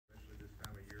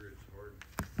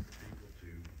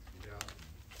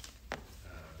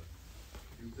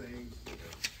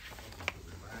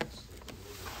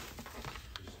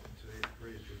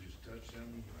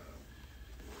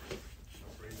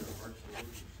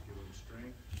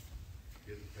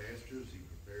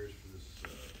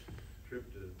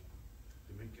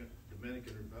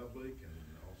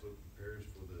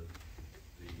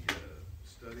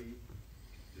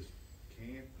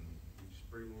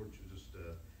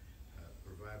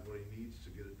provide what he needs to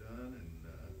get it done, and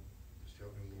just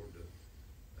help him, Lord, to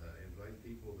invite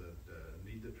people that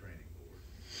need the training, Lord.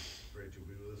 Pray that you'll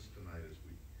be with us tonight as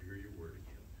we hear your word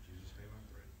again. In Jesus' name I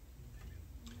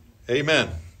pray. Amen.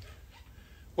 Amen.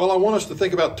 Well, I want us to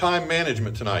think about time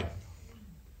management tonight.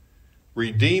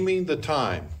 Redeeming the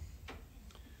time.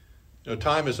 You know,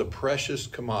 time is a precious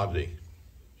commodity.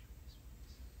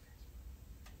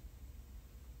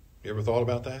 You ever thought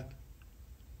about that?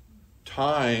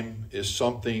 Time is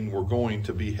something we're going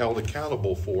to be held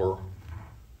accountable for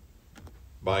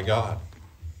by God.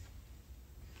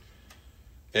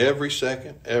 Every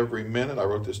second, every minute, I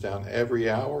wrote this down, every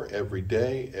hour, every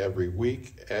day, every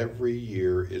week, every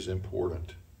year is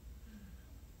important.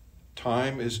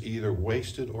 Time is either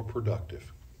wasted or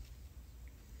productive.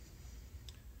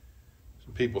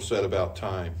 Some people said about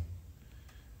time.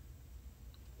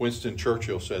 Winston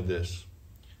Churchill said this: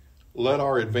 let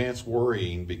our advanced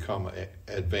worrying become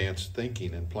advanced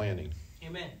thinking and planning.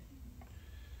 Amen.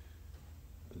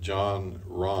 John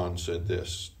Ron said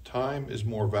this: time is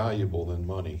more valuable than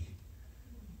money.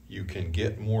 You can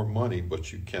get more money,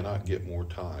 but you cannot get more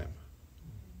time.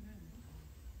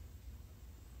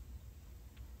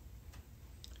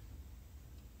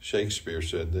 Shakespeare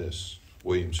said this,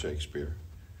 William Shakespeare: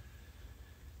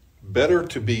 better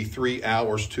to be 3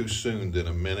 hours too soon than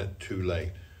a minute too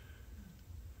late.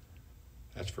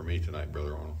 That's for me tonight,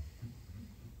 Brother Arnold.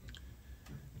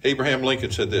 Abraham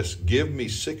Lincoln said this: give me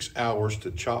 6 hours to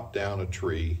chop down a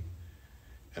tree,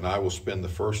 and I will spend the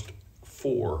first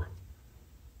 4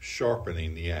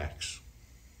 sharpening the axe.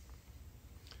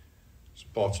 Some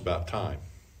thoughts about time.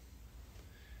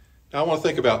 Now I want to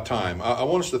think about time. I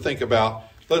want us to think about,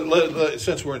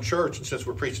 since we're in church and since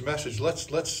we're preaching a message,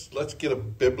 let's get a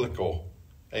biblical,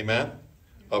 amen?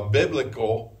 A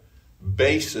biblical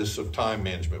basis of time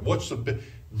management. What's the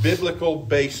biblical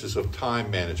basis of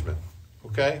time management?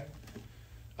 Okay?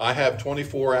 I have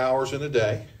 24 hours in a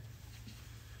day,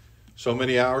 so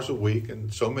many hours a week,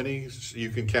 and so many,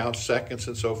 you can count seconds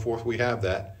and so forth. We have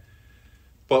that.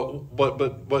 But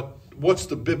what's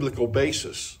the biblical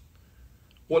basis?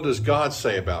 What does God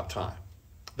say about time?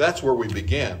 That's where we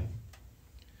begin.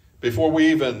 Before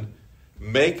we even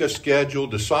make a schedule,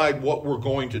 decide what we're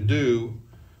going to do,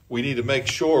 we need to make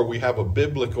sure we have a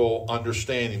biblical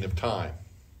understanding of time.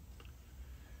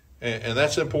 And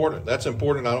that's important. That's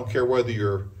important. I don't care whether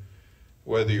you're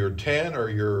 10 or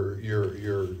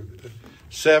you're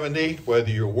 70, whether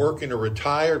you're working or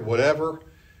retired, whatever.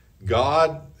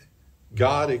 God,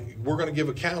 we're going to give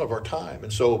account of our time.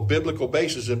 And so a biblical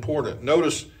basis is important.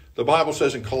 Notice the Bible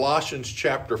says in Colossians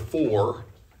chapter 4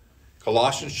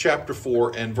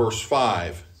 and verse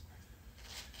 5.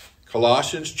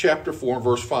 Colossians chapter 4 and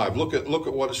verse 5. Look at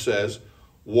what it says.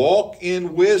 Walk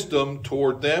in wisdom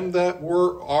toward them that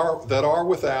are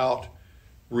without,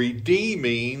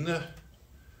 redeeming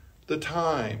the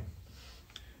time.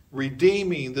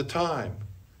 Redeeming the time.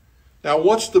 Now,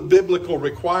 what's the biblical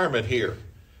requirement here?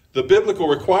 The biblical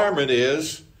requirement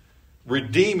is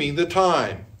redeeming the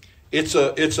time. It's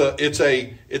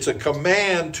a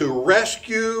command to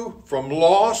rescue from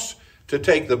loss, to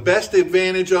take the best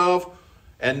advantage of,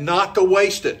 and not to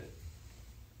waste it.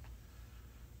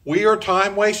 We are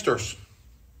time wasters.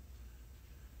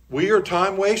 We are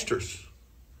time wasters.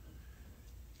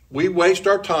 We waste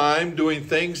our time doing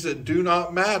things that do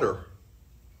not matter.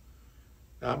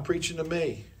 Now, I'm preaching to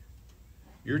me.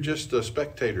 You're just a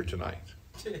spectator tonight.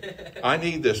 I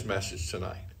need this message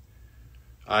tonight.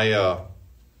 I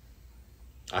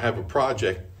have a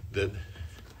project that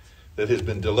has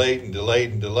been delayed,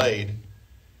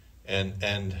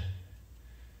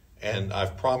 and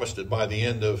I've promised it by the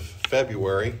end of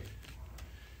February.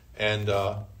 And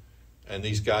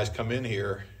these guys come in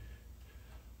here,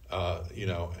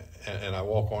 and I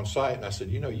walk on site, and I said,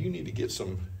 you need to get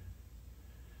some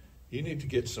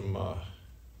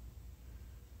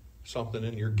something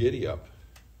in your giddy up.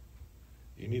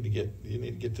 You need to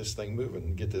get this thing moving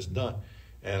and get this done.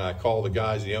 And I called the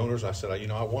guys, the owners. I said,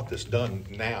 I want this done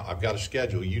now. I've got a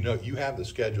schedule. You have the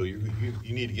schedule. You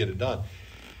need to get it done.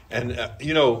 And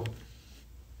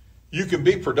you can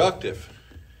be productive.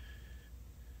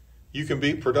 You can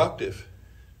be productive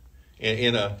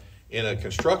in a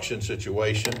construction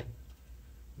situation.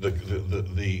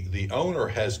 The owner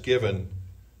has given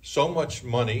so much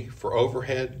money for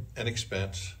overhead and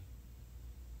expense,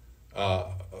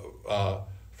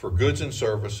 for goods and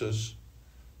services,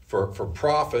 for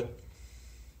profit,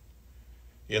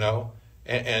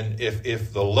 and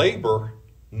if the labor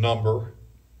number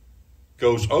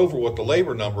goes over what the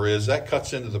labor number is, that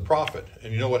cuts into the profit.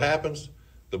 And you know what happens?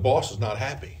 The boss is not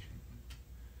happy.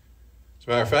 As a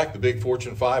matter of fact, the big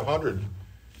Fortune 500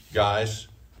 guys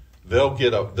they'll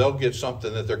get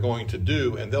something that they're going to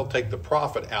do, and they'll take the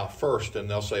profit out first, and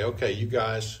they'll say, okay, you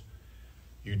guys,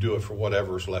 you do it for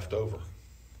whatever's left over.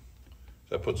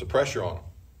 That puts the pressure on them.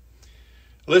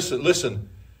 Listen.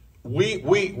 We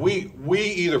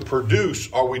either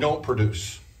produce or we don't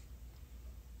produce.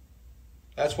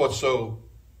 That's what's so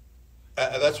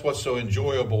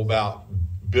enjoyable about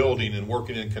building and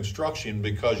working in construction,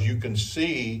 because you can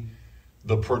see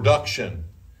the production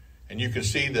and you can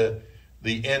see the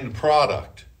end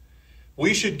product.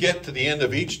 We should get to the end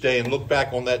of each day and look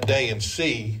back on that day and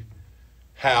see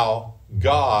how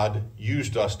God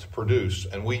used us to produce,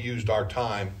 and we used our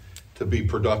time to be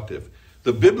productive.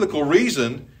 The biblical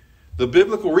reason,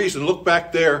 look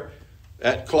back there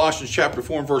at Colossians chapter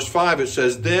 4 and verse 5, it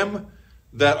says, them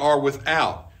that are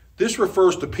without. This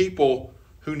refers to people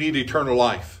who need eternal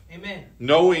life. Amen.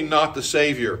 Knowing not the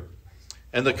Savior.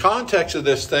 And the context of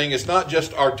this thing is not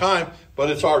just our time, but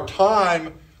it's our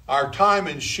time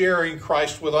in sharing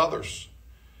Christ with others.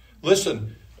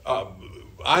 Listen,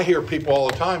 I hear people all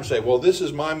the time say, well, this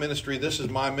is my ministry, this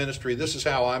is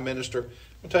how I minister.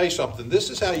 I'll tell you something, this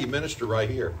is how you minister right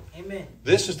here. Amen.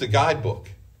 This is the guidebook.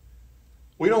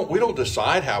 We don't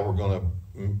decide how we're going to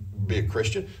be a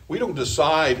Christian. We don't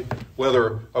decide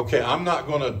whether, okay, I'm not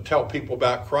going to tell people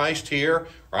about Christ here,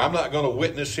 or I'm not going to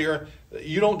witness here.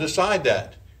 You don't decide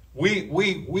that.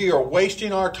 We are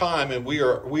wasting our time, and we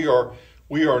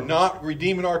are not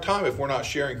redeeming our time if we're not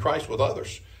sharing Christ with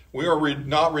others. We are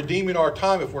not redeeming our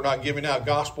time if we're not giving out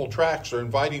gospel tracts or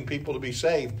inviting people to be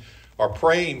saved or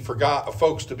praying for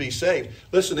folks to be saved.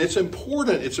 Listen, it's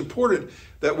important. It's important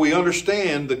that we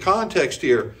understand the context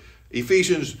here.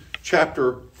 Ephesians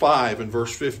chapter 5 and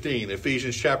verse 15.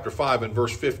 Ephesians chapter 5 and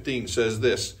verse 15 says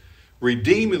this,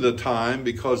 redeeming the time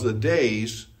because the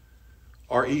days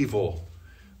are evil.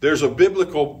 There's a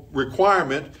biblical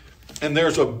requirement, and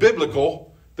there's a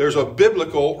biblical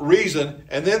reason,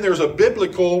 and then there's a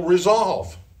biblical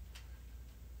resolve.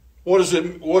 What is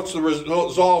it? What's the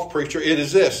resolve, preacher? It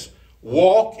is this.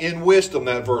 Walk in wisdom,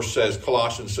 that verse says.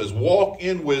 Colossians says, walk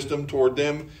in wisdom toward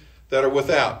them that are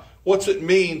without. What's it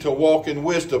mean to walk in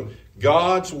wisdom?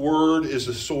 God's word is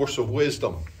the source of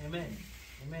wisdom. Amen.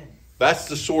 Amen. That's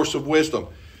the source of wisdom.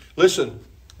 Listen,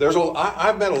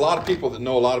 I've met a lot of people that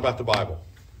know a lot about the Bible.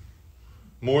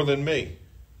 More than me.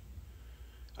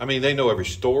 I mean, they know every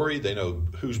story. They know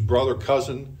who's brother,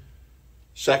 cousin,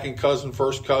 second cousin,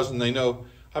 first cousin. They know.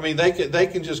 I mean, they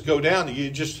can just go down to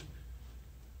you just.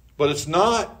 But it's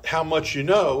not how much you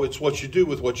know. It's what you do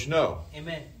with what you know.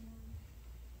 Amen.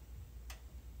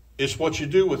 It's what you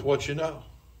do with what you know.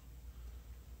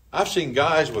 I've seen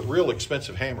guys with real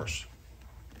expensive hammers,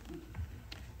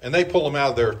 and they pull them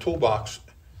out of their toolbox,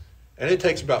 and it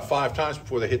takes about 5 times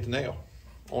before they hit the nail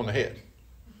on the head.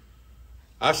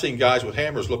 I've seen guys with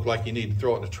hammers look like you need to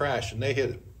throw it in the trash, and they hit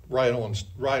it right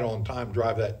on time,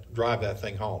 drive that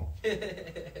thing home.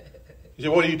 You say,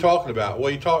 what are you talking about?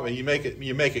 What are you talking about?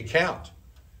 You make it count.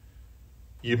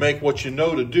 You make what you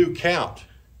know to do count.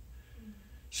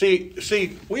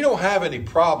 See, we don't have any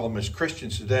problem as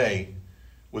Christians today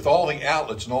with all the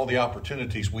outlets and all the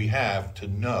opportunities we have to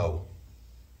know.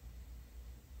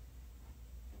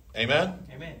 Amen?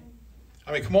 Amen.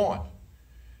 I mean, come on.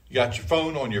 You got your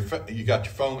phone on you got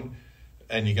your phone,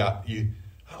 and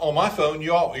on my phone.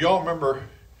 Y'all remember?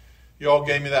 Y'all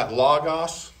gave me that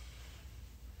Logos.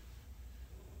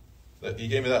 You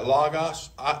gave me that Logos.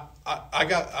 I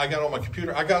got on my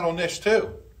computer. I got on this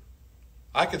too.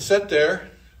 I can sit there.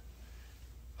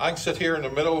 I can sit here in the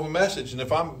middle of a message, and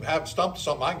if I'm have stumped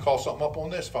something, I can call something up on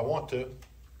this if I want to.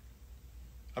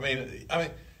 I mean,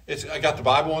 I got the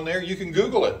Bible on there. You can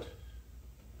Google it.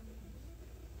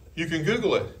 You can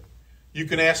Google it. You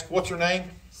can ask, what's her name?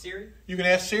 Siri. You can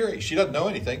ask Siri. She doesn't know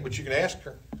anything, but you can ask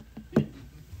her.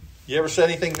 You ever said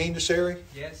anything mean to Siri?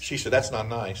 Yes. She said, that's not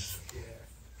nice. Yeah.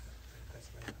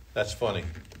 That's funny.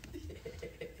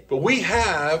 But we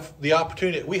have the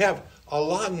opportunity. We have a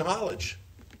lot of knowledge.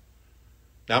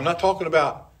 Now, I'm not talking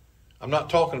about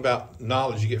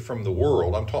knowledge you get from the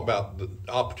world. I'm talking about the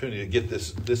opportunity to get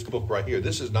this book right here.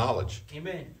 This is knowledge.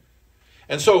 Amen.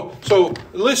 And so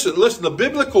listen, the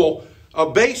biblical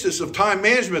basis of time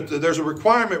management, there's a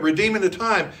requirement, redeeming the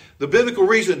time. The biblical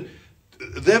reason,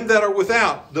 them that are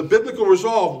without. The biblical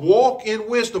resolve, walk in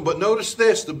wisdom. But notice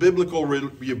this, the biblical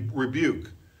rebuke.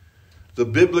 The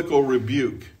biblical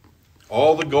rebuke.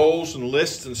 All the goals and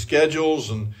lists and schedules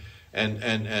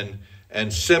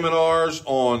and seminars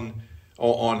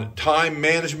on time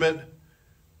management,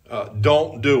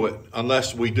 don't do it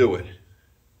unless we do it.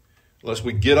 Unless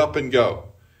we get up and go.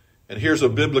 And here's a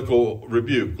biblical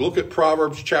rebuke. Look at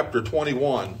Proverbs chapter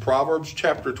 21. Proverbs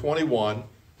chapter 21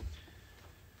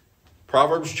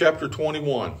 Proverbs chapter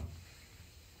 21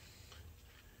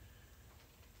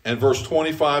 and verse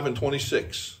 25 and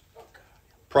 26.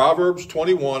 Proverbs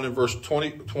 21 and verse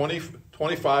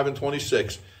 25 and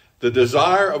 26. The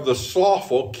desire of the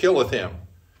slothful killeth him,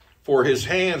 for his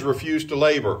hands refuse to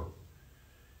labor.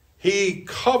 He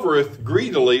covereth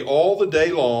greedily all the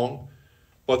day long,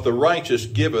 but the righteous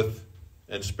giveth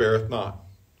and spareth not.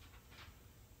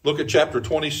 Look at chapter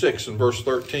 26 and verse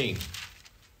 13.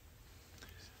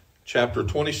 Chapter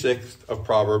 26 of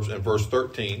Proverbs and verse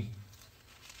 13.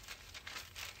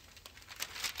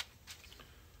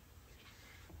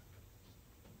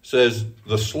 Says,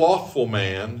 the slothful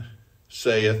man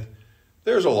saith,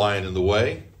 there's a lion in the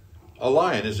way, a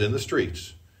lion is in the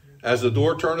streets. As the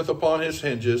door turneth upon his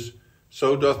hinges,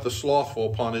 so doth the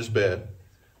slothful upon his bed.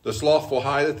 The slothful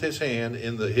hideth his hand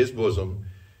in his bosom.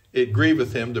 It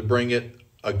grieveth him to bring it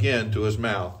again to his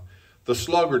mouth. The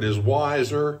sluggard is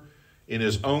wiser in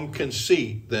his own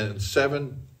conceit than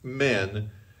 7 men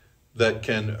that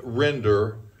can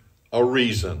render a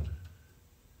reason.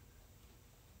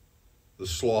 The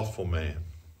slothful man.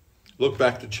 Look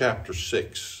back to chapter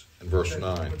 6 and verse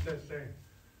 9. What's that saying?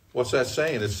 What's that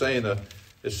saying? It's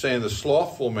saying the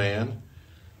slothful man,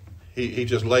 he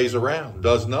just lays around,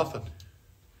 does nothing.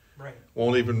 Right.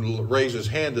 Won't even raise his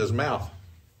hand to his mouth.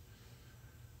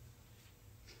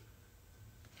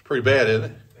 It's pretty bad, isn't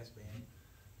it? That's bad.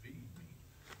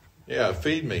 Yeah,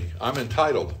 feed me. I'm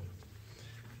entitled.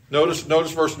 Notice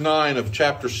verse 9 of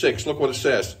chapter 6. Look what it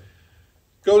says.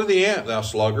 Go to the ant, thou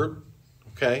sluggard.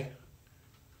 Okay?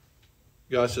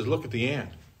 God says, look at the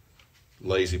ant,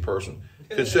 lazy person.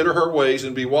 Consider her ways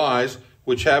and be wise,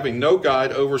 which having no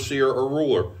guide, overseer, or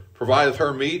ruler, provideth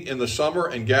her meat in the summer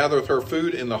and gathereth her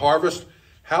food in the harvest.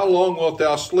 How long wilt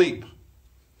thou sleep,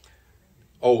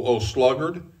 O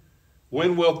sluggard?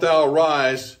 When wilt thou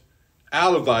arise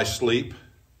out of thy sleep?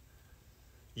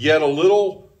 Yet a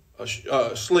little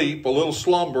sleep, a little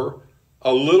slumber,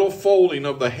 a little folding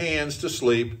of the hands to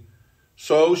sleep,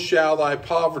 so shall thy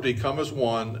poverty come as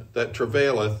one that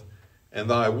travaileth, and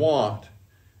thy want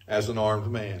as an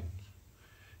armed man.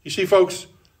 You see, folks,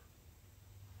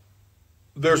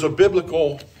 there's a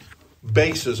biblical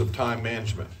basis of time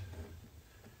management.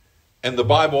 And the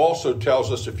Bible also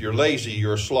tells us if you're lazy,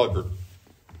 you're a sluggard.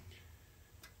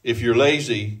 If you're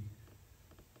lazy,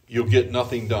 you'll get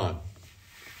nothing done.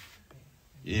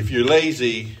 If you're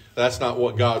lazy, that's not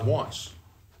what God wants.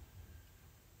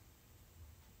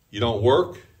 You don't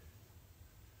work,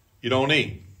 you don't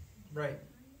eat. Right.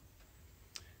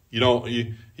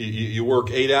 You work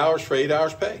 8 hours for 8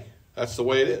 hours pay. That's the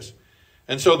way it is.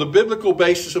 And so the biblical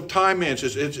basis of time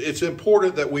management, it's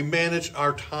important that we manage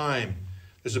our time.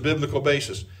 There's a biblical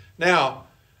basis. Now,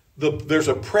 the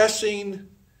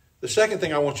second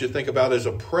thing I want you to think about is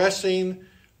a pressing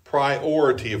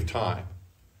priority of time.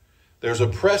 There's a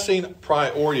pressing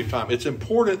priority of time. It's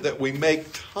important that we make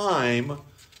time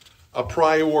a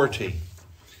priority.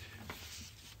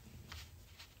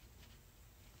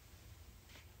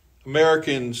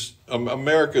 America's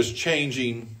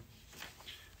changing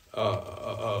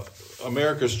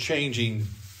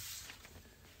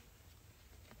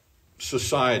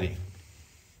society.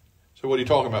 So what are you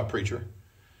talking about, preacher?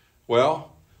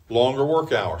 Well, longer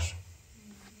work hours.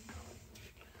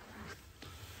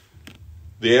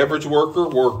 The average worker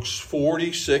works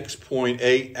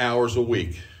 46.8 hours a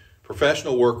week.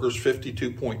 Professional workers,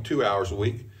 52.2 hours a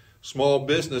week. Small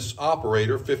business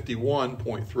operator,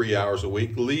 51.3 hours a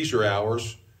week. Leisure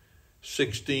hours,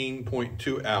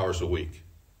 16.2 hours a week.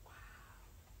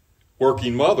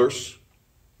 Working mothers,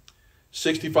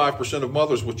 65% of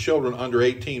mothers with children under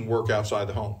 18 work outside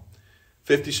the home.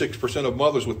 56% of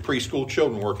mothers with preschool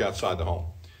children work outside the home.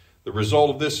 The result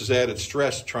of this is added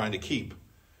stress trying to keep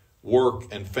work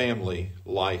and family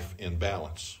life in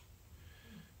balance.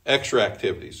 Extra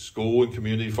activities, school and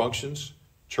community functions,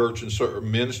 church and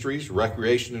ministries,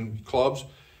 recreation and clubs,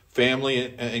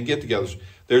 family and get-togethers.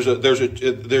 There's a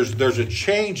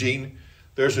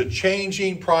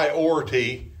changing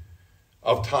priority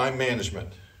of time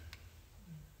management.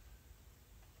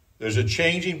 There's a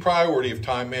changing priority of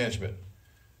time management.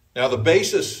 Now the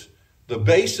basis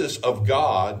of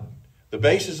God, the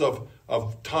basis of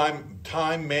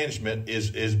time management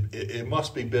is it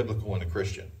must be biblical in a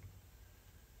Christian.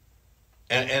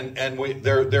 And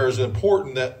there is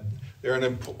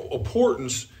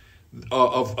importance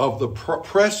of the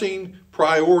pressing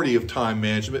priority of time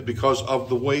management because of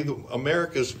the way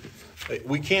America's.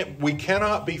 We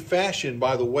cannot be fashioned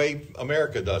by the way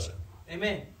America does it.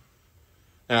 Amen.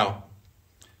 Now,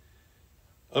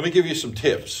 let me give you some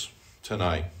tips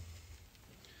tonight.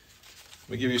 Let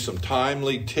me give you some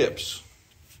timely tips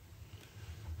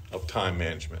of time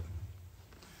management.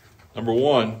 Number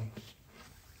one,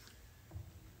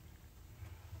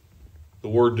 the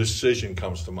word decision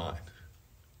comes to mind.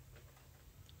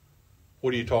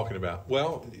 What are you talking about?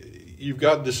 Well, you've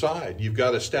got to decide. You've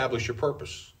got to establish your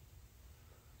purpose.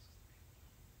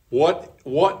 What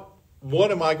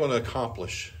am I going to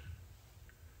accomplish?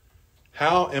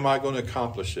 How am I going to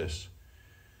accomplish this?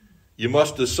 You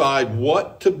must decide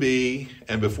what to be,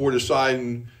 and before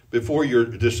you're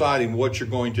deciding what you're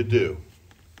going to do.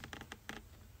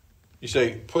 You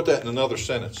say, put that in another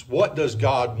sentence. What does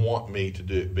God want me to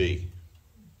be?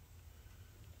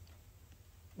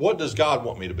 What does God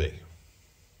want me to be?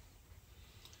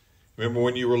 Remember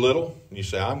when you were little? And you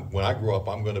say, when I grow up,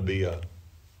 I'm going to be a...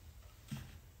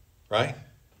 Right?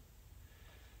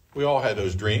 We all had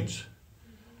those dreams.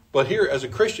 But here, as a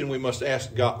Christian, we must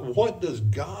ask God, what does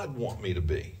God want me to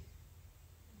be?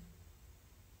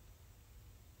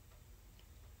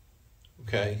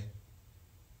 Okay?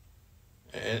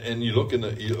 And you look in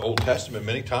the Old Testament,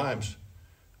 many times,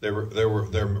 there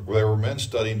were men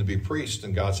studying to be priests,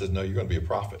 and God says, no, you're going to be a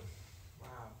prophet. Wow.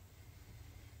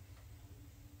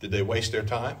 Did they waste their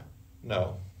time?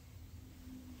 No.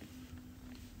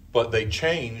 But they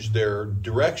changed their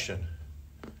direction.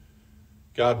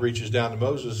 God reaches down to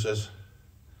Moses, says,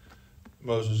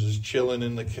 Moses is chilling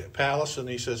in the palace, and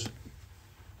he says,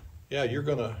 yeah, you're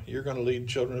gonna lead the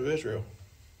children of Israel.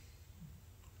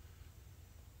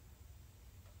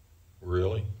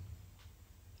 Really?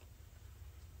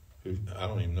 I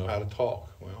don't even know how to talk.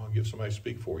 Well, I'll get somebody to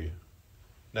speak for you.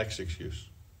 Next excuse.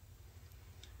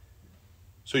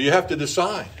 So you have to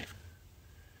decide.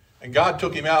 And God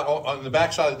took him out on the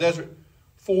backside of the desert.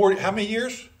 How many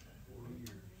years? 40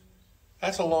 years.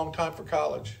 That's a long time for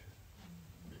college.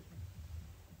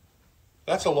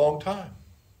 That's a long time.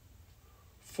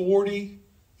 40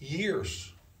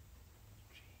 years.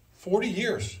 40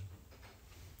 years.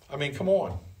 I mean, come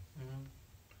on.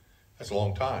 That's a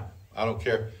long time. I don't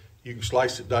care. You can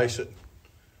slice it, dice it,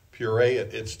 puree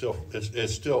it. It's still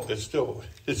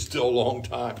a long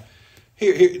time.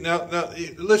 Here. Now,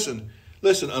 listen.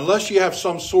 Unless you have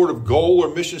some sort of goal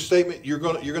or mission statement, you're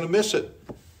gonna miss it.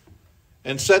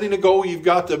 And setting a goal, you've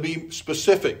got to be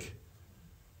specific.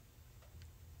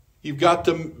 You've got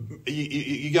to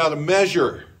you got to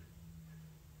measure.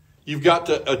 You've got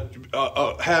to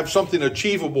have something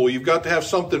achievable. You've got to have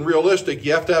something realistic.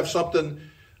 You have to have something.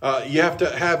 You have to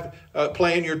have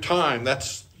plan your time.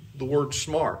 That's the word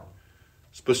SMART.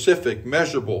 Specific,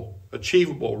 measurable,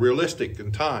 achievable, realistic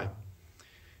in time.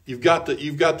 You've got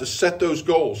to set those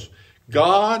goals.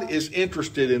 God is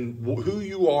interested in who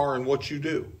you are and what you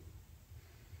do.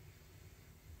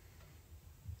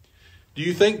 Do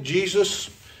you think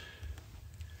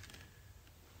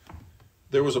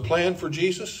there was a plan for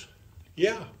Jesus?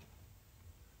 Yeah.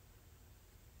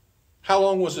 How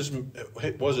long was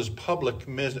his public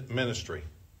ministry?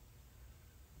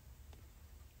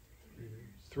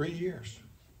 3 years.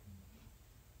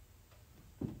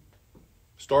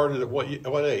 Started at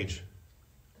what age?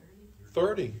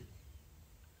 30.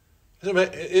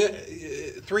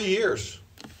 3 years.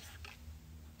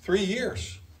 3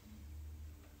 years.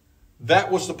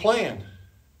 That was the plan.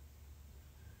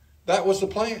 That was the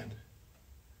plan.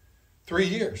 3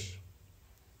 years.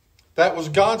 That was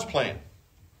God's plan.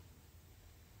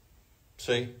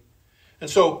 See? And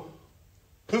so,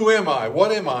 who am I?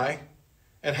 What am I?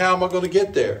 And how am I going to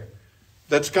get there?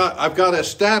 I've got to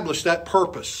establish that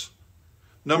purpose.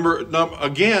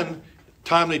 Again,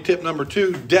 timely tip number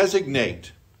 2,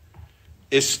 designate.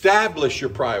 Establish your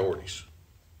priorities.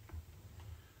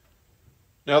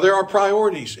 Now, there are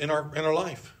priorities in our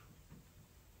life.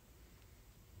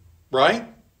 Right?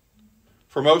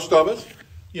 For most of us,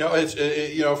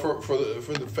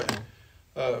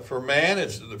 for man,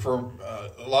 it's for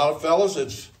a lot of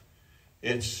fellas.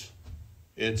 It's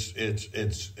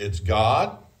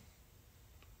God.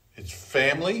 It's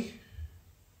family.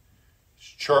 It's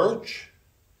church.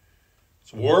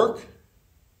 It's work.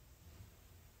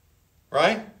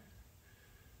 Right?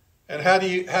 And how do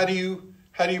you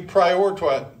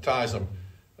prioritize them?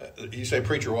 You say,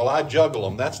 preacher, well, I juggle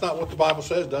them. That's not what the Bible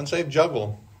says. It doesn't say juggle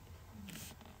them.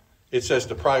 It says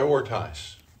to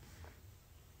prioritize.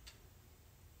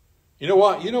 You know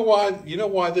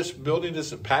why this building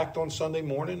isn't packed on Sunday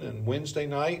morning and Wednesday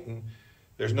night and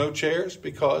there's no chairs?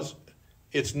 Because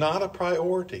it's not a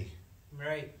priority.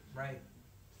 Right.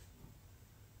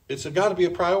 It's got to be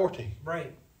a priority.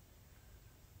 Right.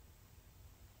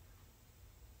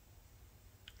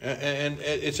 And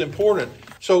it's important.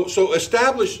 So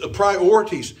establish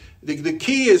priorities. The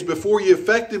key is before you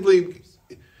effectively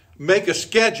make a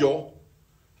schedule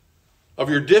of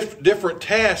your different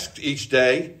tasks each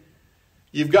day,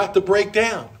 You've got to break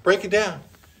it down.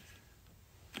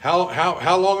 How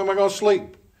long am I going to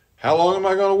sleep? How long am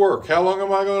I going to work? How long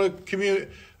am I going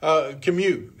to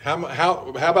commute? How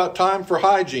about time for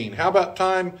hygiene? How about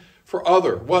time for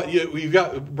other? What you've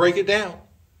got to break it down.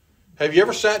 Have you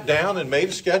ever sat down and made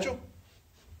a schedule?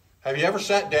 Have you ever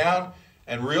sat down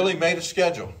and really made a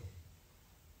schedule?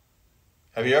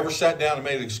 Have you ever sat down and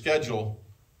made a schedule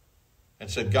and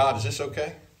said, God, is this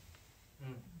okay?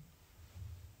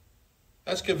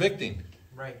 That's convicting.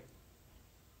 Right.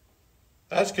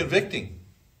 That's convicting.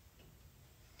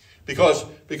 Because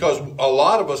a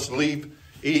lot of us leave,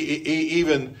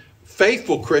 even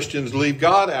faithful Christians leave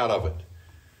God out of it.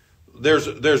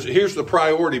 Here's the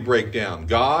priority breakdown: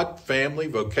 God, family,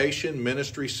 vocation,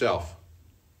 ministry, self.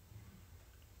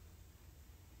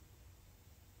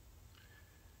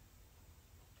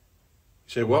 You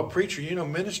say, well, preacher,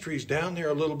 ministry's down there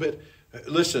a little bit.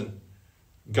 Listen,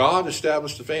 God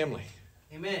established the family.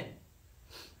 Amen.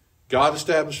 God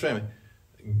established family.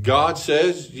 God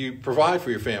says you provide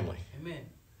for your family. Amen.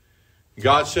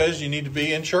 God says you need to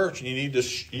be in church and you need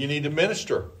to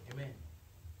minister. Amen.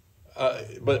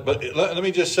 But let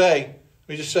me just say,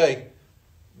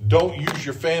 don't use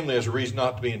your family as a reason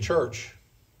not to be in church,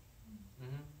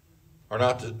 or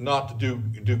not to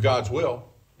do God's will.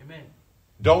 Amen.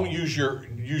 Don't use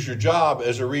your job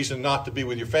as a reason not to be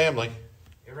with your family.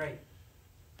 You're right.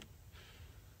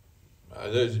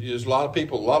 There's a lot of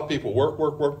people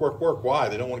work. Why?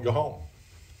 They don't want to go home.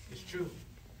 It's true.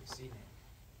 I've seen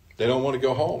that. They don't want to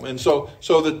go home. And so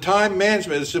the time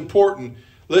management is important.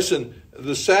 Listen,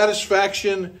 the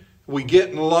satisfaction we get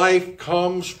in life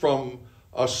comes from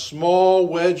a small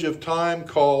wedge of time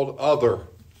called other.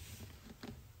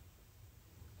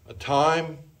 A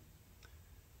time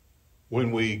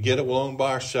when we get alone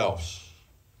by ourselves.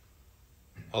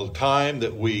 A time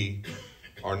that we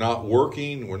are not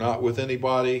working, we're not with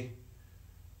anybody,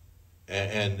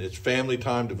 and it's family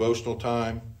time, devotional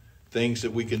time, things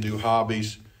that we can do,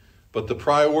 hobbies. But the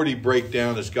priority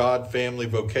breakdown is God, family,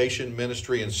 vocation,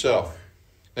 ministry, and self.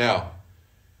 Now,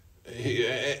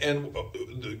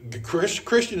 the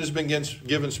Christian has been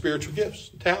given spiritual gifts,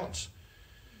 talents,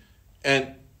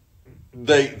 and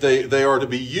they are to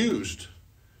be used.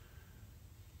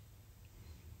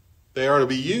 They are to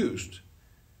be used.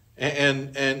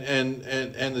 And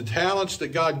the talents that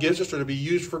God gives us are to be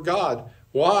used for God.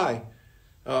 Why?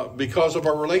 Because of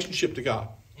our relationship to God.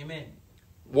 Amen.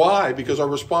 Why? Because our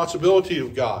responsibility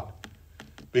of God.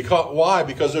 Why?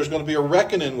 Because there's going to be a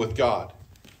reckoning with God.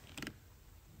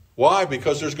 Why?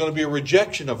 Because there's going to be a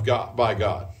rejection of God by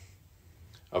God,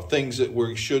 of things that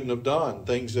we shouldn't have done,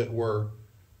 things that were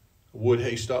wood,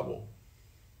 hay, stubble.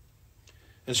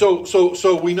 And so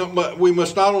we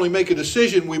must not only make a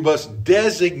decision, we must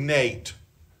designate.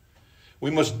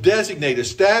 We must designate,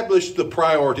 establish the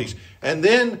priorities. And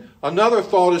then another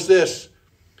thought is this: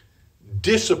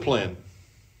 discipline.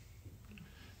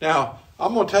 Now,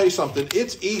 I'm going to tell you something.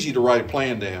 It's easy to write a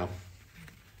plan down.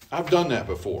 I've done that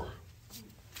before.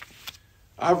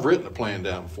 I've written a plan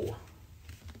down before.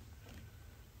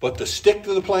 But to stick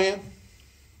to the plan,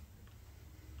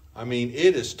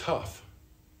 it is tough.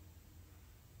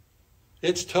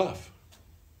 It's tough.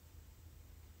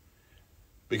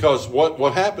 Because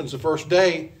what happens the first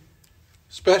day,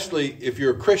 especially if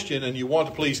you're a Christian and you want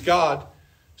to please God,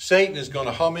 Satan is going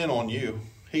to hum in on you.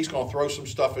 He's going to throw some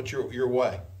stuff at your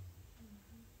way.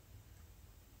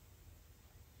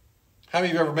 How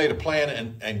many of you ever made a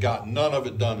plan and got none of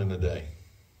it done in a day?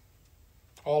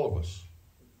 All of us.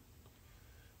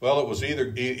 Well, it was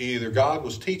either God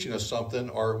was teaching us something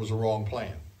or it was a wrong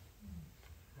plan.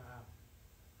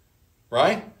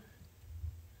 Right?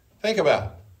 Think about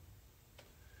it.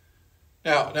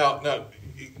 Now,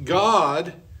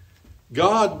 God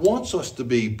wants us to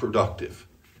be productive.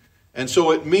 And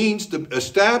so it means to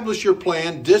establish your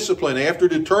plan, discipline. After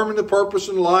determining the purpose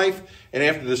in life and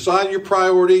after deciding your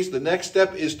priorities, the next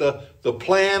step is the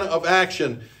plan of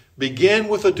action. Begin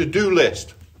with a to-do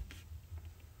list.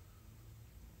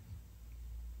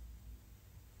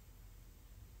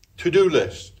 To-do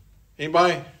list.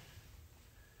 Anybody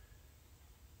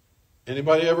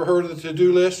ever heard of the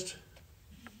to-do list?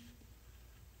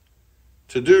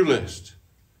 To-do list.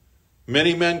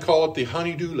 Many men call it the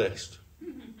honey-do list.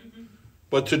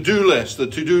 But to-do list, the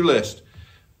to-do list.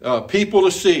 People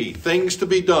to see, things to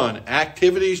be done,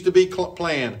 activities to be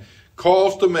planned,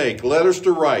 calls to make, letters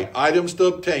to write, items to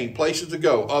obtain, places to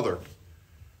go, other.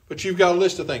 But you've got a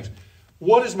list of things.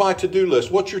 What is my to-do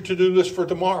list? What's your to-do list for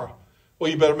tomorrow?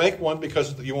 Well, you better make one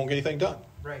because you won't get anything done.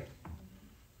 Right.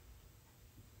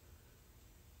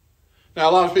 Now,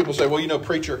 a lot of people say, well,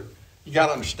 preacher, you got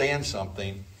to understand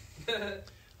something.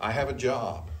 I have a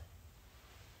job.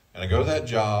 And I go to that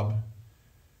job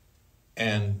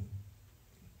and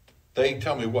they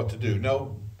tell me what to do.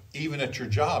 No, even at your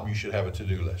job, you should have a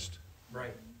to-do list.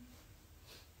 Right.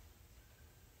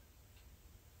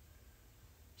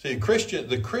 See,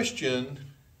 the Christian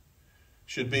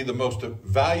should be the most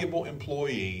valuable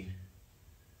employee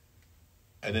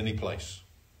at any place.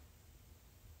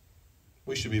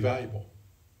 We should be valuable.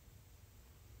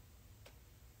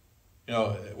 You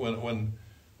know, when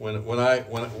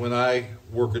I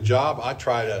work a job, I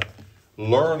try to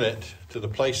learn it to the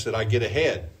place that I get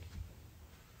ahead.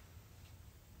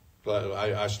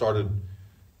 I started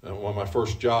one of my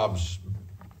first jobs,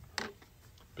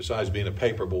 besides being a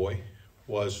paper boy,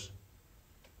 was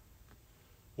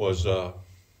working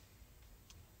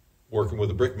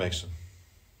with a brick mason.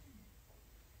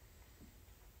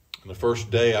 And the first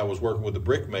day I was working with the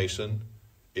brick mason,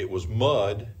 it was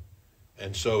mud.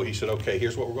 And so he said, okay,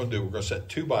 here's what we're going to do. We're going to set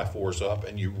 2x4s up,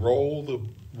 and you roll the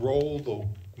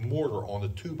mortar on the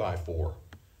 2x4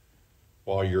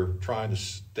 while you're trying to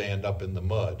stand up in the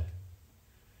mud.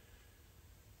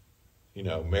 You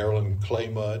know, Maryland clay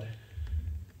mud.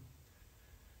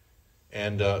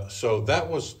 And so that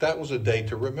was a day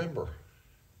to remember.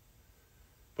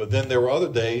 But then there were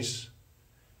other days,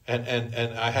 and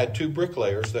I had 2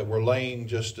 bricklayers that were laying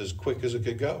just as quick as it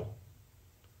could go.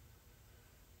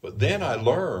 But then I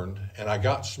learned, and I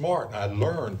got smart, and I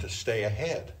learned to stay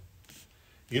ahead.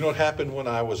 You know what happened when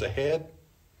I was ahead?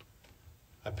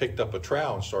 I picked up a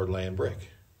trowel and started laying brick.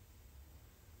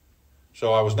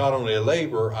 So I was not only a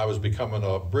laborer, I was becoming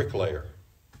a bricklayer.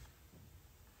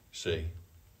 See?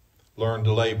 Learn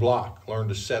to lay block. Learn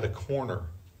to set a corner.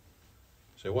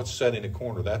 Say, what's setting a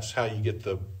corner? That's how you get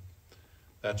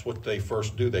that's what they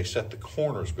first do. They set the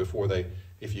corners before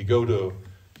if you go to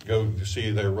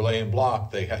see they're laying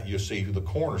block, you see the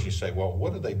corners. You say, well,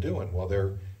 what are they doing? Well,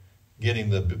 they're getting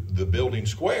the building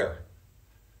square.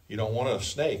 You don't want a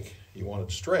snake. You want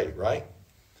it straight, right?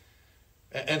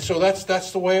 And so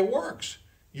that's the way it works.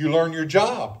 You learn your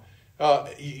job.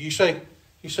 You say,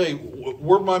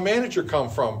 where'd my manager come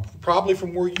from? Probably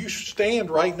from where you stand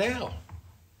right now.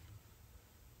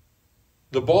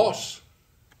 The boss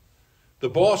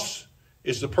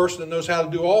is the person that knows how to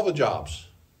do all the jobs,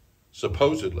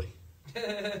 supposedly.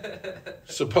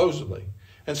 Supposedly.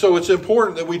 And so it's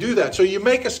important that we do that. So you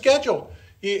make a schedule.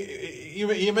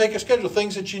 You make a schedule,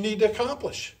 things that you need to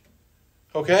accomplish.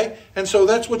 Okay? And so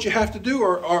that's what you have to do,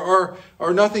 or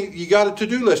nothing. You got a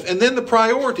to-do list. And then the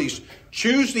priorities.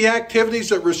 Choose the activities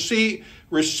that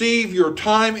receive your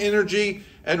time, energy,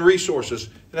 and resources.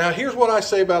 Now, here's what I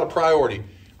say about a priority.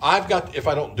 If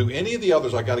I don't do any of the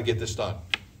others, I got to get this done.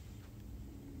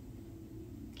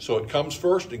 So it comes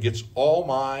first and gets all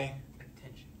my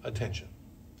attention.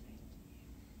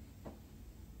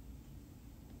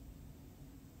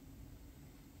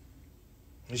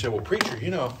 You say, well, preacher,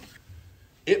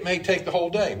 it may take the whole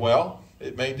day. Well,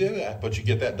 it may do that, but you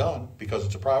get that done because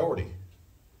it's a priority.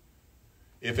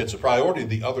 If it's a priority,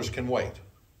 the others can wait.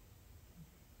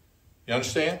 You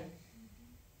understand?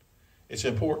 It's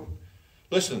important.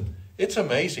 Listen, it's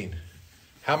amazing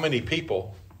how many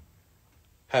people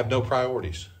have no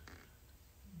priorities.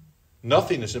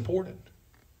 Nothing is important.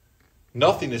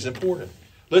 Nothing is important.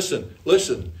 Listen.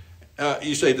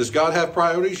 You say, does God have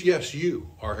priorities? Yes, you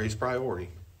are His priority.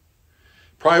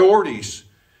 Priorities.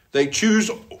 They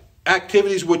choose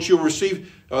activities which you'll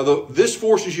receive. This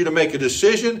forces you to make a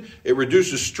decision. It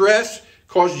reduces stress,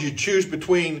 causes you to choose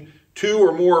between 2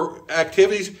 or more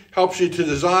activities, helps you to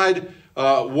decide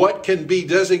what can be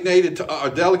delegated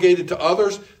to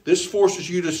others. This forces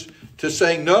you to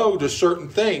say no to certain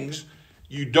things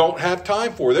you don't have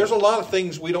time for. There's a lot of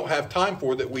things we don't have time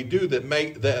for that we do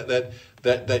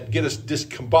that get us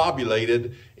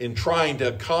discombobulated in trying to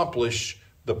accomplish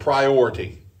the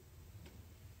priority.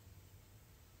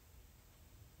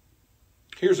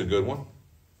 Here's a good one.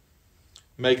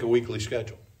 Make a weekly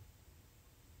schedule.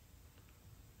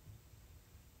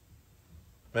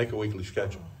 Make a weekly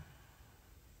schedule.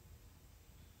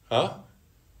 Huh?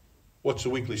 What's the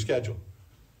weekly schedule?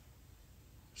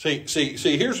 See,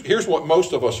 here's what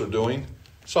most of us are doing.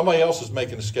 Somebody else is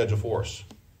making a schedule for us.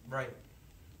 Right.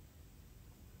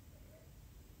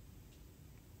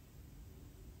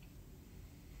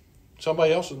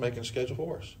 Somebody else is making a schedule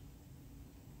for us.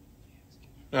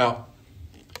 Now,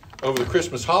 over the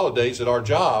Christmas holidays at our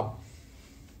job,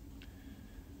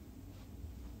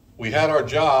 we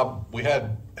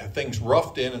had things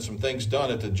roughed in and some things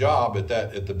done at the job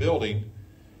at the building,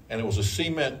 and it was a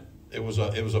cement. It was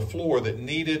a floor that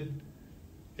needed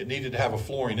to have a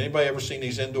flooring. Anybody ever seen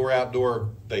these indoor outdoor?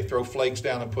 They throw flakes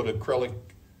down and put acrylic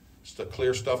It's the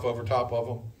clear stuff over top of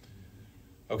them.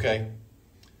 Okay?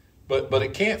 But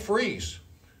it can't freeze.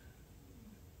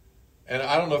 And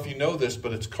I don't know if you know this,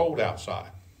 but it's cold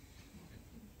outside.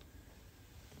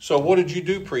 So what did you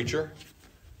do, preacher?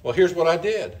 Well, here's what I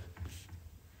did.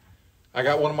 I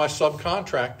got one of my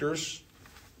subcontractors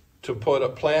to put a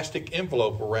plastic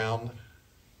envelope around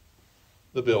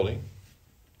the building.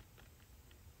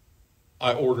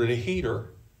 I ordered a heater,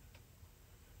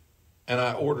 and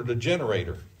I ordered a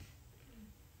generator.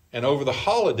 And over the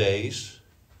holidays,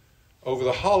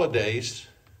 the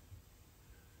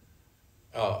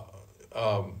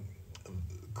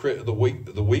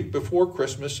week before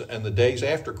Christmas and the days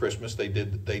after Christmas, they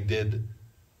did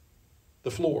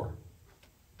the floor.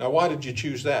 Now, why did you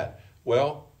choose that?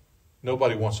 Well,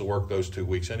 nobody wants to work those 2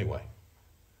 weeks anyway.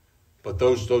 But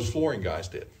those flooring guys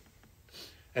did.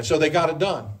 And so they got it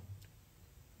done.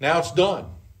 Now it's done.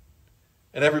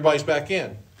 And everybody's back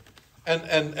in.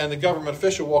 And the government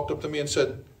official walked up to me and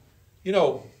said, you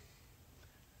know,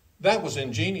 that was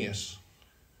ingenious.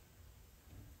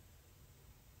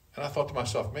 And I thought to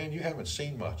myself, man, you haven't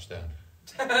seen much then.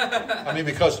 I mean,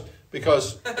 because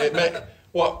it may,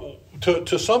 well,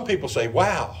 to some people say,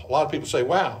 wow. A lot of people say,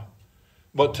 wow.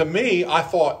 But to me, I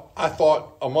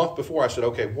thought a month before, I said,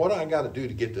 okay, what do I got to do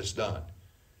to get this done?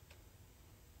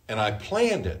 And I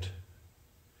planned it.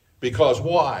 Because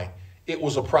why? It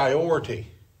was a priority.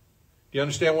 Do you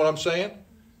understand what I'm saying?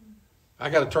 I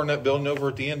got to turn that building over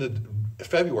at the end of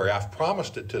February. I've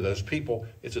promised it to those people.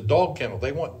 It's a dog kennel.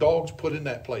 They want dogs put in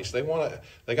that place. They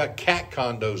got cat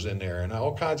condos in there and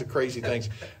all kinds of crazy things.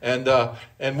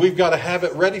 And we've got to have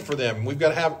it ready for them. We've got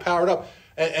to have it powered up.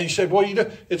 And you say, well, you do.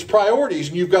 It's priorities,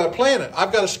 and you've got to plan it.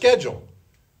 I've got a schedule.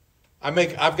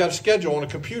 I've got a schedule on a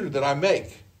computer that I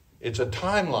make. It's a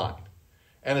timeline.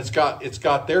 And it's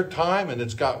got their time, and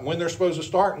it's got when they're supposed to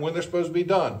start and when they're supposed to be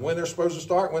done, when they're supposed to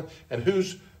start, and who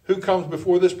comes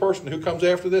before this person, who comes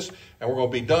after this, and we're going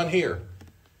to be done here.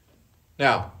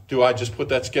 Now, do I just put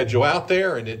that schedule out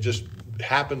there and it just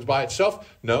happens by itself?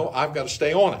 No, I've got to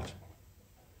stay on it.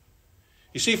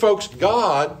 You see, folks,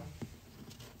 God,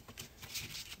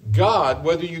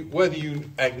 whether you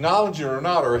acknowledge it or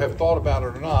not, or have thought about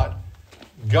it or not,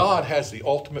 God has the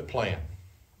ultimate plan.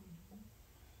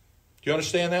 Do you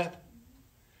understand that?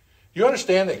 Do you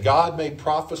understand that God made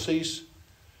prophecies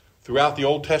throughout the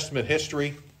Old Testament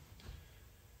history?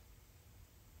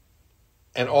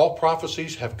 And all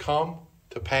prophecies have come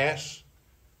to pass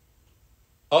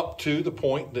up to the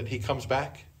point that he comes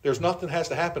back. There's nothing that has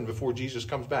to happen before Jesus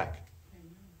comes back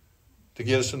to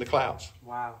get us in the clouds.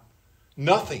 Wow.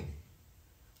 Nothing.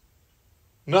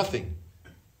 Nothing.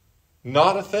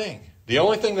 Not a thing. The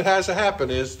only thing that has to happen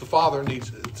is the Father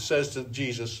says to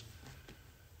Jesus,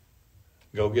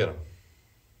 go get him.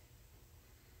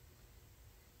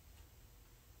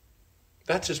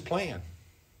 That's his plan.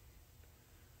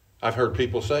 I've heard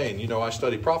people saying, I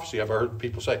study prophecy. I've heard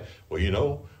people say,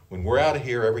 well, when we're out of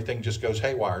here, everything just goes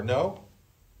haywire. No.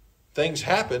 Things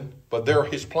happen, but they're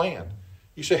his plan.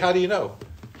 You say, how do you know?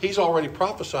 He's already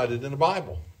prophesied it in the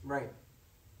Bible. Right.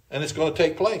 And it's going to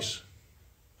take place.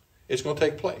 It's going to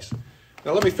take place.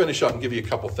 Now let me finish up and give you a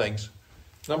couple things.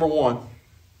 Number one,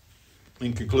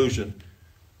 in conclusion,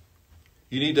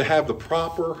 you need to have the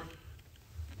proper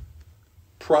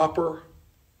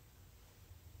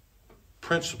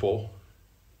principle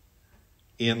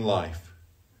in life.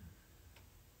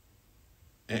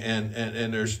 And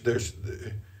there's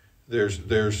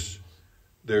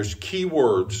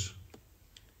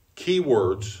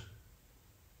keywords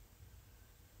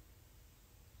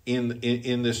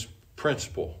in this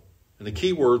principle. And the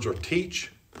key words are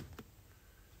teach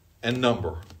and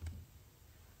number.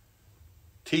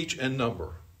 Teach and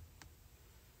number.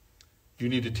 You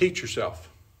need to teach yourself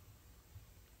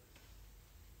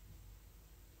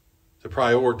to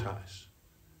prioritize.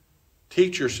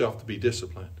 Teach yourself to be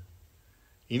disciplined.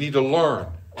 You need to learn.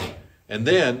 And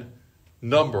then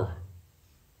number.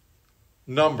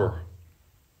 Number.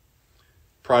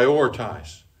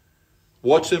 Prioritize.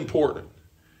 What's important?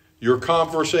 Your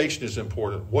conversation is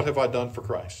important. What have I done for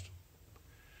Christ?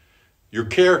 Your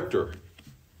character.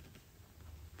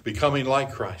 Becoming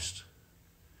like Christ.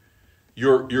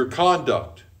 Your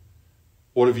conduct.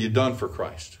 What have you done for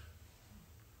Christ?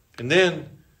 And then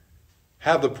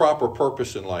have the proper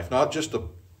purpose in life. Not just the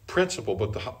principle,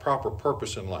 but the proper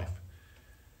purpose in life.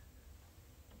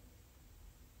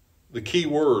 The key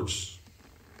words.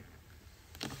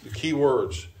 The key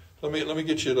words. Let me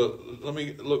get you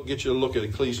to look at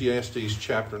Ecclesiastes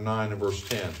chapter 9 and verse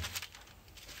 10.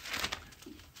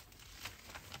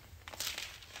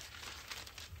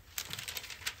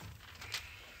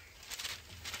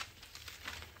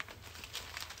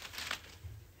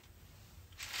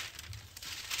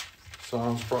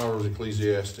 Psalms, Proverbs,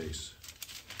 Ecclesiastes.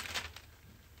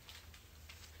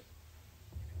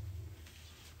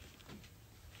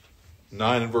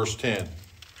 Nine and verse 10.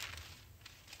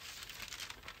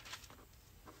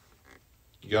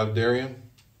 You got it, Darian?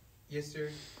 Yes, sir.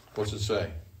 What's it say?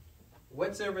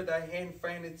 Whatsoever thy hand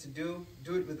findeth to do,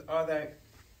 do it with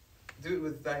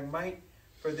thy might,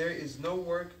 for there is no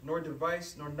work, nor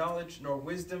device, nor knowledge, nor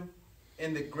wisdom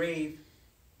in the grave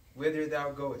whither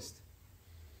thou goest.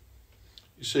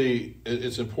 You see,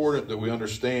 it's important that we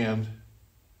understand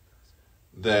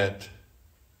that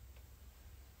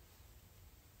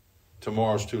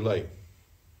tomorrow's too late.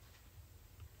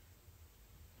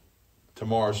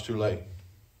 Tomorrow's too late.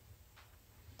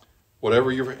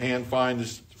 Whatever your hand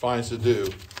finds to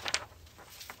do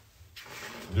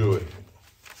it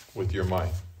with your might.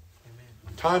 Amen.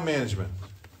 Time management.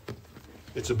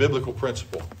 It's a biblical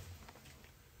principle.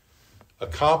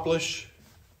 Accomplish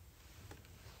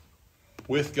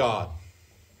with God.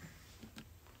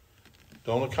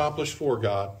 Don't accomplish for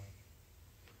God.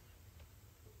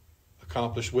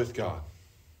 Accomplish with God.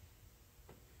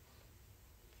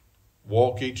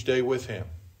 Walk each day with Him.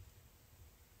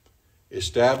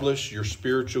 Establish your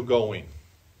spiritual going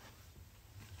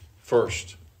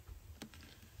first.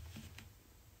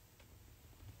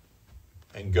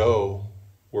 And go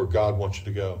where God wants you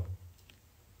to go.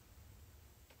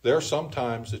 There are some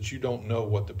times that you don't know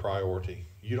what the priority,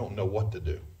 you don't know what to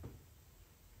do.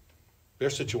 There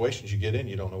are situations you get in,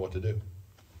 you don't know what to do.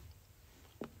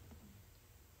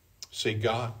 Seek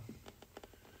God.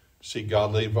 Seek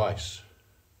godly advice.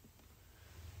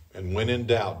 And when in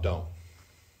doubt, don't.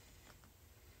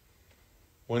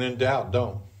 When in doubt,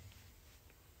 don't.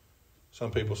 Some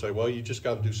people say, well, you just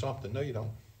got to do something. No, you don't.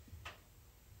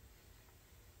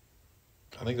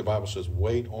 I think the Bible says,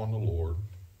 wait on the Lord.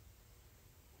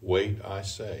 Wait, I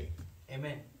say,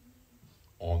 Amen.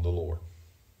 on the Lord.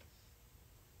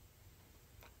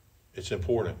 It's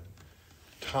important.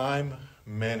 Time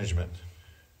management.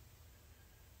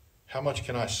 How much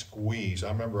can I squeeze?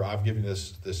 I remember I've given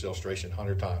this illustration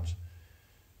 100 times.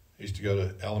 I used to go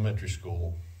to elementary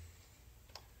school,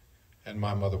 and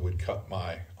my mother would cut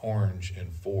my orange in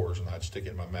fours, and I'd stick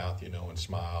it in my mouth, and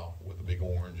smile with a big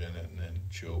orange in it, and then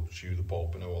chew the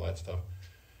pulp and all that stuff.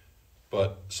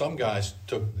 But some guys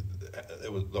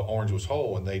the orange was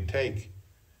whole, and they'd take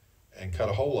and cut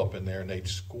a hole up in there, and they'd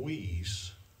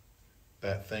squeeze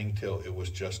that thing till it was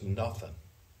just nothing.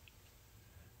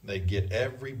 They'd get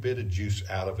every bit of juice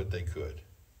out of it they could.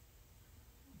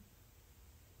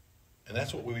 And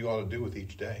that's what we ought to do with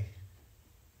each day.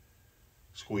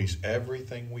 Squeeze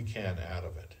everything we can out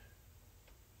of it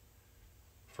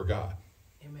for God.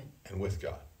 Amen. And with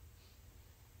God.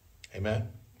 Amen?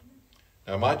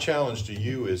 Now, my challenge to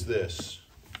you is this.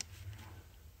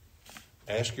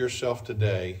 Ask yourself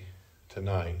tonight,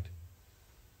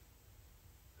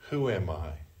 who am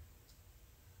I?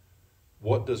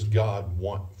 What does God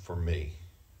want for me?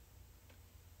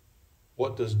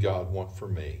 What does God want for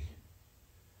me?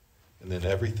 And then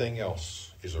everything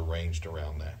else is arranged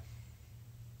around that.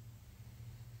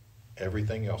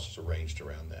 Everything else is arranged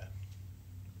around that.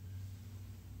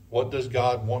 What does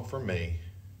God want for me?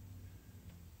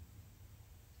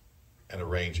 And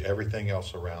arrange everything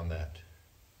else around that.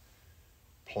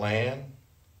 Plan,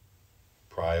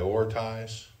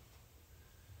 prioritize,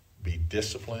 be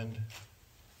disciplined.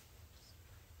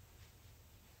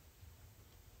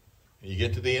 And you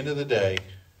get to the end of the day,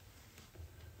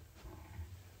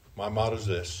 my motto is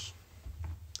this: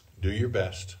 do your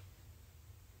best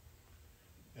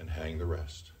and hang the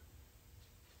rest.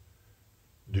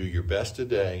 Do your best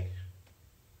today,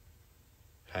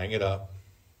 hang it up,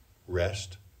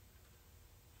 rest,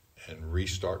 and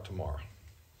restart tomorrow.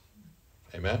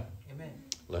 Amen? Amen.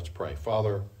 Let's pray.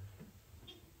 Father,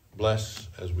 bless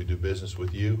as we do business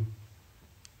with you.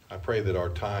 I pray that our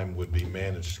time would be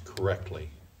managed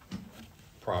correctly,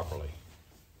 properly.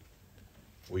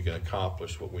 We can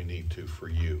accomplish what we need to for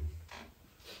you.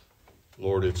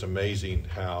 Lord, it's amazing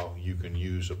how you can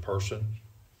use a person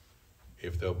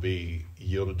if they'll be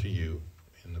yielded to you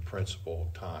in the principle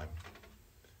of time.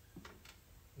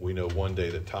 We know one day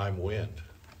that time will end.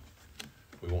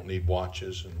 We won't need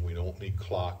watches, and we don't need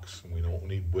clocks, and we don't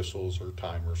need whistles or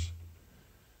timers,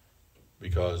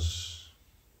 because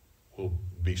we'll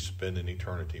be spending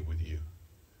eternity with you.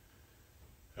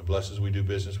 And bless as we do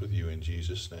business with you in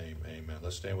Jesus' name, amen.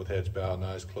 Let's stand with heads bowed and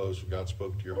eyes closed. If God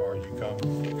spoke to your heart, you come.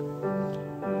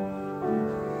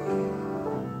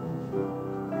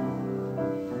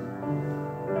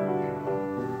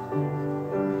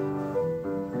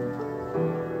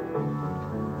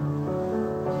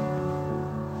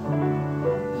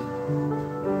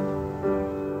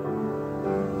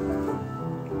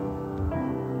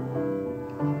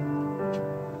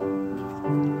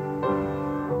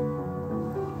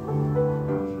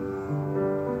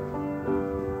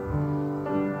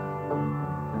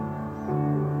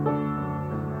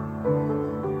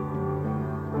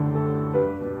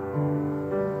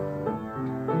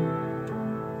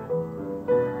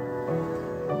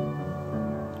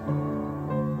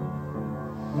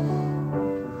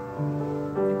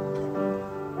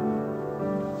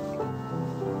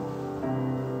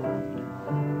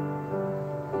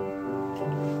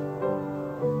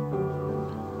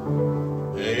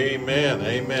 Amen.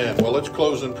 Amen. Well, let's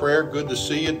close in prayer. Good to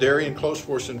see you. Darian, close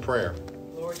for us in prayer.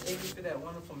 Lord, thank you for that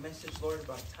wonderful message, Lord,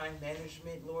 about time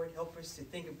management. Lord, help us to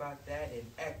think about that and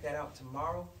act that out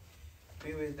tomorrow.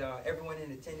 Be with everyone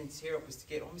in attendance here. Help us to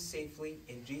get home safely.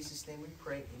 In Jesus' name we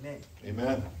pray.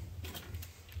 Amen.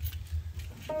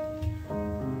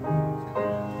 Amen.